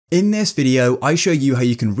In this video, I show you how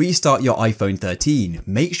you can restart your iPhone 13.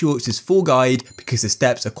 Make sure it's this full guide because the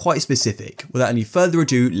steps are quite specific. Without any further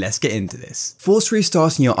ado, let's get into this. Force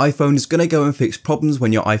restarting your iPhone is going to go and fix problems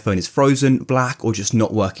when your iPhone is frozen, black, or just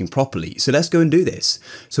not working properly. So let's go and do this.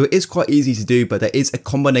 So it is quite easy to do, but there is a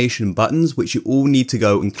combination of buttons which you all need to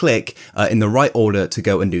go and click in the right order to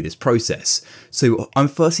go and do this process. So I'm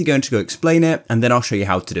firstly going to go explain it and then I'll show you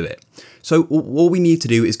how to do it. So all we need to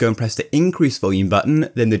do is go and press the increase volume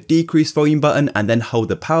button, then the decrease volume button, and then hold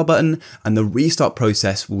the power button, and the restart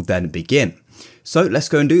process will then begin. So let's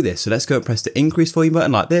go and do this. So let's go and press the increase volume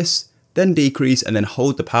button like this, then decrease, and then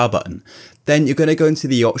hold the power button. Then you're going to go into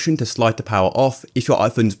the option to slide the power off. If your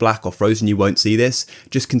iPhone's black or frozen, you won't see this.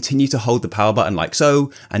 Just continue to hold the power button like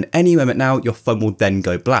so, and any moment now, your phone will then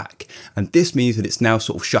go black. And this means that it's now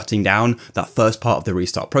sort of shutting down that first part of the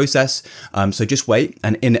restart process. So just wait,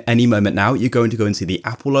 and in any moment now, you're going to go into the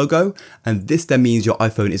Apple logo, and this then means your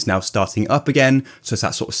iPhone is now starting up again. So it's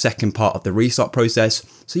that sort of second part of the restart process.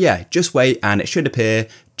 So yeah, just wait, and it should appear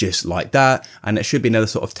just like that, and it should be another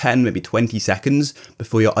sort of 10, maybe 20 seconds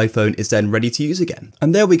before your iPhone is then ready to use again.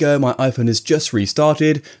 And there we go, my iPhone has just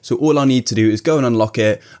restarted, so all I need to do is go and unlock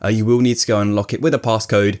it. You will need to go and unlock it with a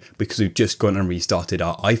passcode because we've just gone and restarted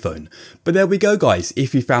our iPhone. But there we go guys,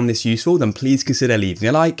 if you found this useful then please consider leaving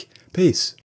a like. Peace.